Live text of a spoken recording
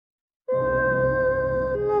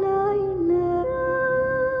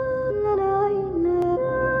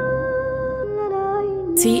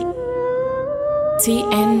TN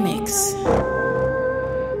Mix.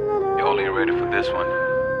 You only ready for this one?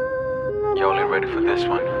 You only ready for this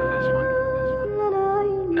one?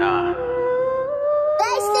 Nah.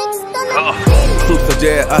 Truth or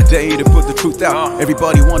dare, I dare you to put the truth out.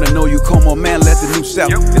 Everybody wanna know you, come on man, let the news out.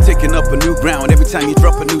 You're taking up a new ground every time you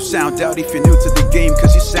drop a new sound. Doubt if you're new to the game,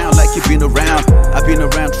 cause you sound like you've been around. I've been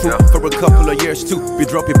around true for a couple of years too. Be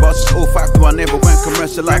dropping bosses 05 though I never went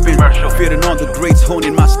commercial. I've been feeding on the greats,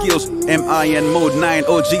 honing my skills. MIN mode 9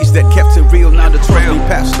 OGs that kept it real. Now the trophy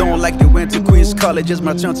passed on like they went to Queen's College. It's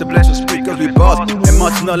my turn to bless the street cause we boss and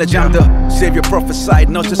much knowledge. I'm the savior prophesied,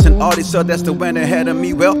 not just an artist, so that's the one ahead of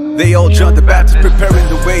me. Well, they all joined the Baptist, preparing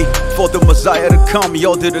the way for the Messiah to come.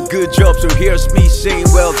 Y'all did a good job, so here's me saying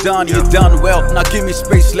well done, you done well. Now give me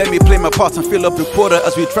space, let me play my part and fill up the quota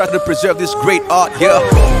as we try to preserve this great art. Yeah,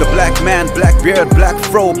 the black man, black beard, black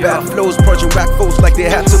fro, bad flows, purging whack foes like they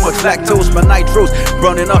had too much lactose. My nitros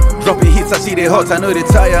running up, dropping hits, I see they hot. I know they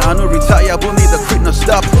tire, I know retire, won't need a quit, no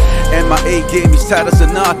stop. And my A game is tight as a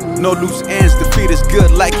knot. No loose ends, the feed is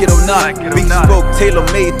good, like it or not. Bespoke,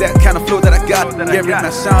 tailor-made, that kind of flow that I got. Hearing my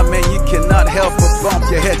sound, man, you cannot help but bump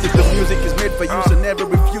your head. Cause the music is made for you, so never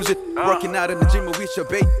refuse it. Working out in the gym, we should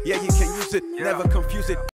bait. Yeah, you can use it, never confuse it.